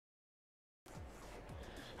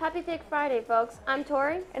Happy Thick Friday, folks. I'm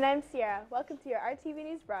Tori. And I'm Sierra. Welcome to your RTV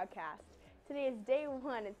News broadcast. Today is day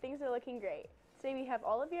one and things are looking great. Today we have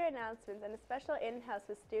all of your announcements and a special in-house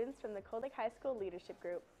with students from the Coldick High School Leadership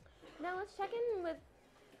Group. Now let's check in with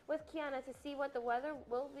Kianna to see what the weather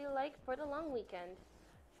will be like for the long weekend.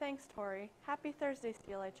 Thanks, Tori. Happy Thursday,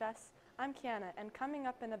 CLHS. I'm Kianna, and coming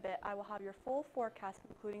up in a bit, I will have your full forecast,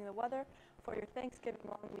 including the weather for your Thanksgiving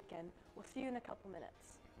long weekend. We'll see you in a couple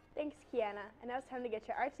minutes. Thanks, Kianna. And now it's time to get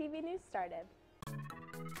your RTV News started.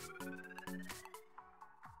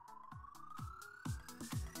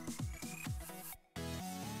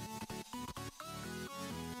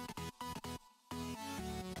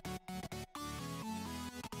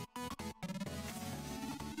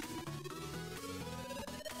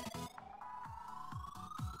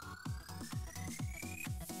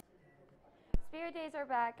 Spirit Days are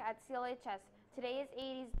back at CLHS. Today is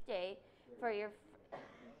 80s Day for your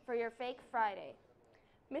Fake Friday.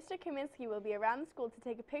 Mr. Kaminsky will be around the school to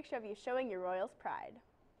take a picture of you showing your Royals pride.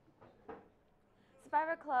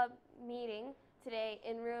 Survivor Club meeting today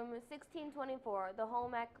in room 1624, the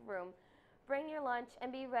home ec room. Bring your lunch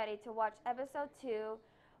and be ready to watch episode 2.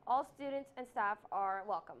 All students and staff are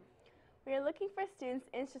welcome. We are looking for students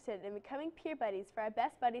interested in becoming peer buddies for our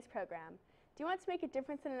Best Buddies program. Do you want to make a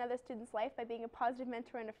difference in another student's life by being a positive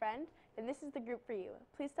mentor and a friend? Then this is the group for you.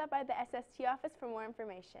 Please stop by the SST office for more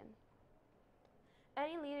information.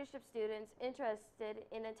 Any leadership students interested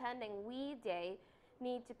in attending WE Day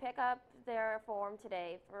need to pick up their form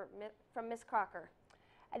today from Ms. Crocker.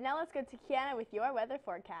 And now let's go to Kianna with your weather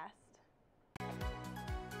forecast.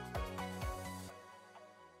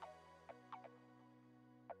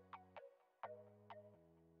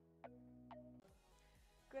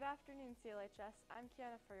 Good afternoon, CLHS. I'm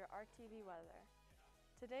Kianna for your RTV weather.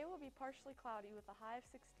 Today will be partially cloudy with a high of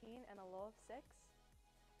 16 and a low of 6.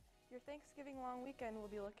 Your Thanksgiving long weekend will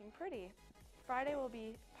be looking pretty. Friday will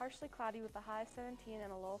be partially cloudy with a high of 17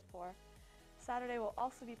 and a low of 4. Saturday will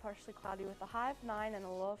also be partially cloudy with a high of 9 and a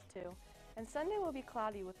low of 2. And Sunday will be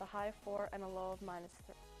cloudy with a high of 4 and a low of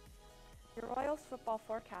 -3. Your Royals football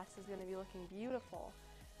forecast is going to be looking beautiful.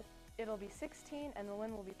 It'll be 16 and the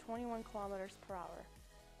wind will be 21 kilometers per hour.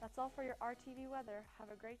 That's all for your RTV weather.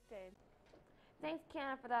 Have a great day. Thanks,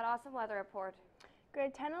 Kianna, for that awesome weather report.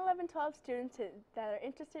 Grade 10, 11, 12 students that are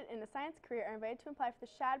interested in a science career are invited to apply for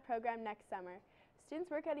the SHAD program next summer. Students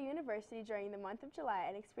work at a university during the month of July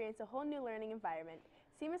and experience a whole new learning environment.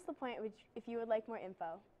 See Ms. LaPointe if you would like more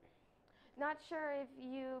info. Not sure if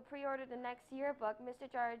you pre-ordered the next yearbook. Mr.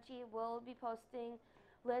 Jarji will be posting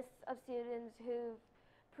lists of students who've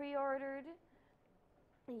pre-ordered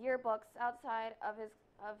yearbooks outside of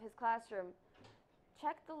his classroom.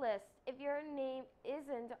 Check the list. If your name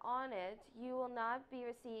isn't on it, you will not be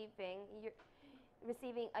receiving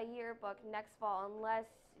a yearbook next fall unless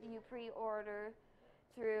you pre-order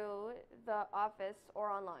through the office or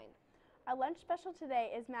online. Our lunch special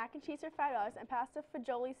today is mac and cheese for $5 and pasta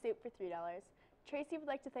fagioli soup for $3. Tracy would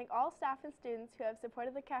like to thank all staff and students who have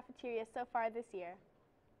supported the cafeteria so far this year.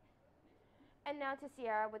 And now to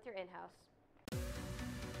Sierra with your in-house.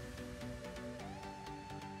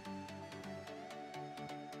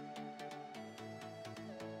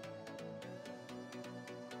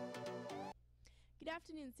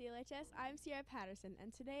 Good afternoon, CLHS. I'm Sierra Patterson,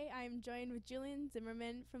 and today I am joined with Jillian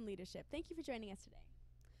Zimmerman from Leadership. Thank you for joining us today.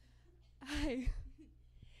 Hi.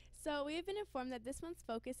 So we have been informed that this month's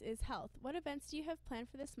focus is health. What events do you have planned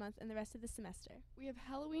for this month and the rest of the semester? We have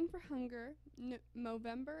Halloween for Hunger,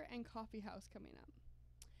 Movember, and Coffee House coming up.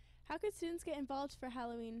 How could students get involved for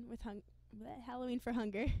Halloween for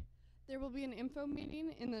Hunger? There will be an info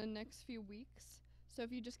meeting in the next few weeks, so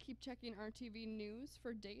if you just keep checking RTV News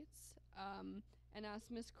for dates, and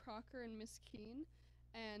ask Miss Crocker and Miss Keene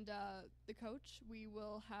and the coach, we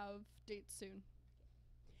will have dates soon.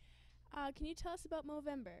 Can you tell us about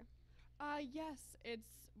Movember? Yes,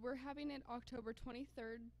 we're having it October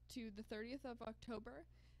 23rd to the 30th of October,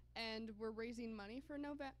 and we're raising money for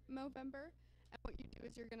Movember. And what you do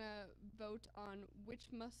is you're gonna vote on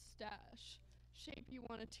which mustache shape you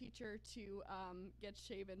want a teacher to get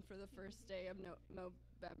shaven for the first day of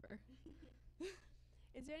Movember.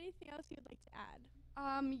 Is there anything else you'd like to add?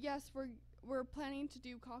 Yes, we're planning to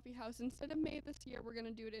do Coffee House instead of May this year. We're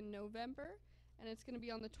gonna do it in November, and it's gonna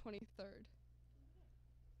be on the 23rd.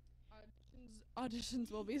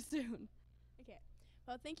 Auditions will be soon. Okay.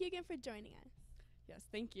 Well, thank you again for joining us. Yes,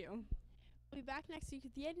 thank you. We'll be back next week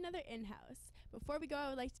with yet another in-house. Before we go, I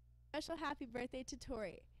would like to say a special happy birthday to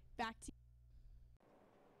Tori. Back to you.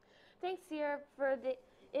 Thanks, Sierra, for the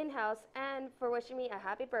in-house and for wishing me a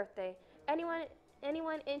happy birthday. Anyone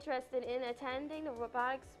anyone interested in attending the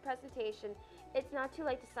robotics presentation, it's not too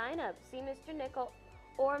late to sign up. See Mr. Nickel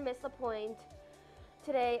or Miss LaPointe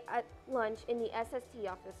today at lunch in the SST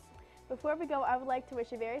office. Before we go, I would like to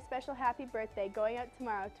wish a very special happy birthday going out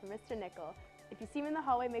tomorrow to Mr. Nickel. If you see him in the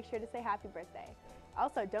hallway, make sure to say happy birthday.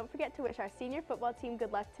 Also, don't forget to wish our senior football team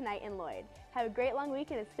good luck tonight in Lloyd. Have a great long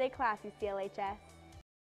weekend and stay classy, CLHS.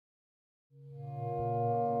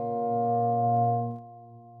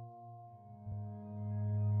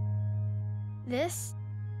 This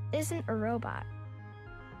isn't a robot.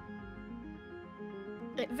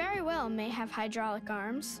 It very well may have hydraulic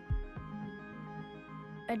arms,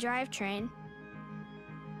 a drivetrain,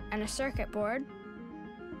 and a circuit board,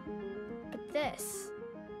 but this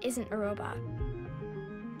isn't a robot.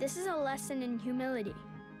 This is a lesson in humility,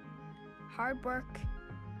 hard work,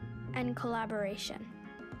 and collaboration.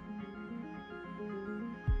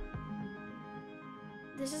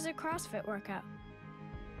 This is a CrossFit workout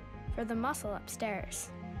for the muscle upstairs.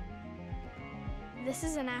 This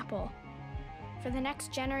is an apple for the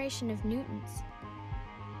next generation of Newtons.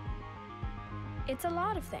 It's a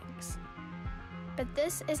lot of things, but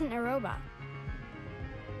this isn't a robot.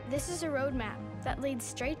 This is a roadmap that leads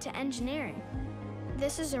straight to engineering.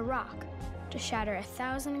 This is a rock to shatter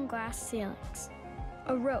 1,000 glass ceilings,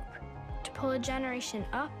 a rope to pull a generation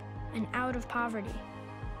up and out of poverty,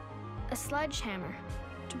 a sledgehammer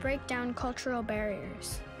to break down cultural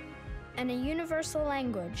barriers, and a universal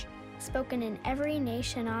language spoken in every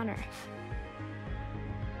nation on Earth.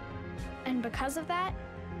 And because of that,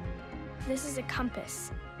 this is a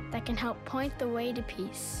compass that can help point the way to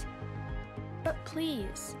peace. But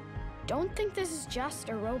please, don't think this is just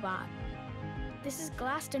a robot. This is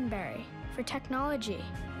Glastonbury for technology.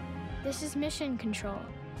 This is mission control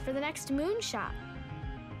for the next moonshot.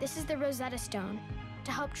 This is the Rosetta Stone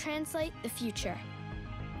to help translate the future.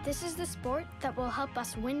 This is the sport that will help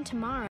us win tomorrow.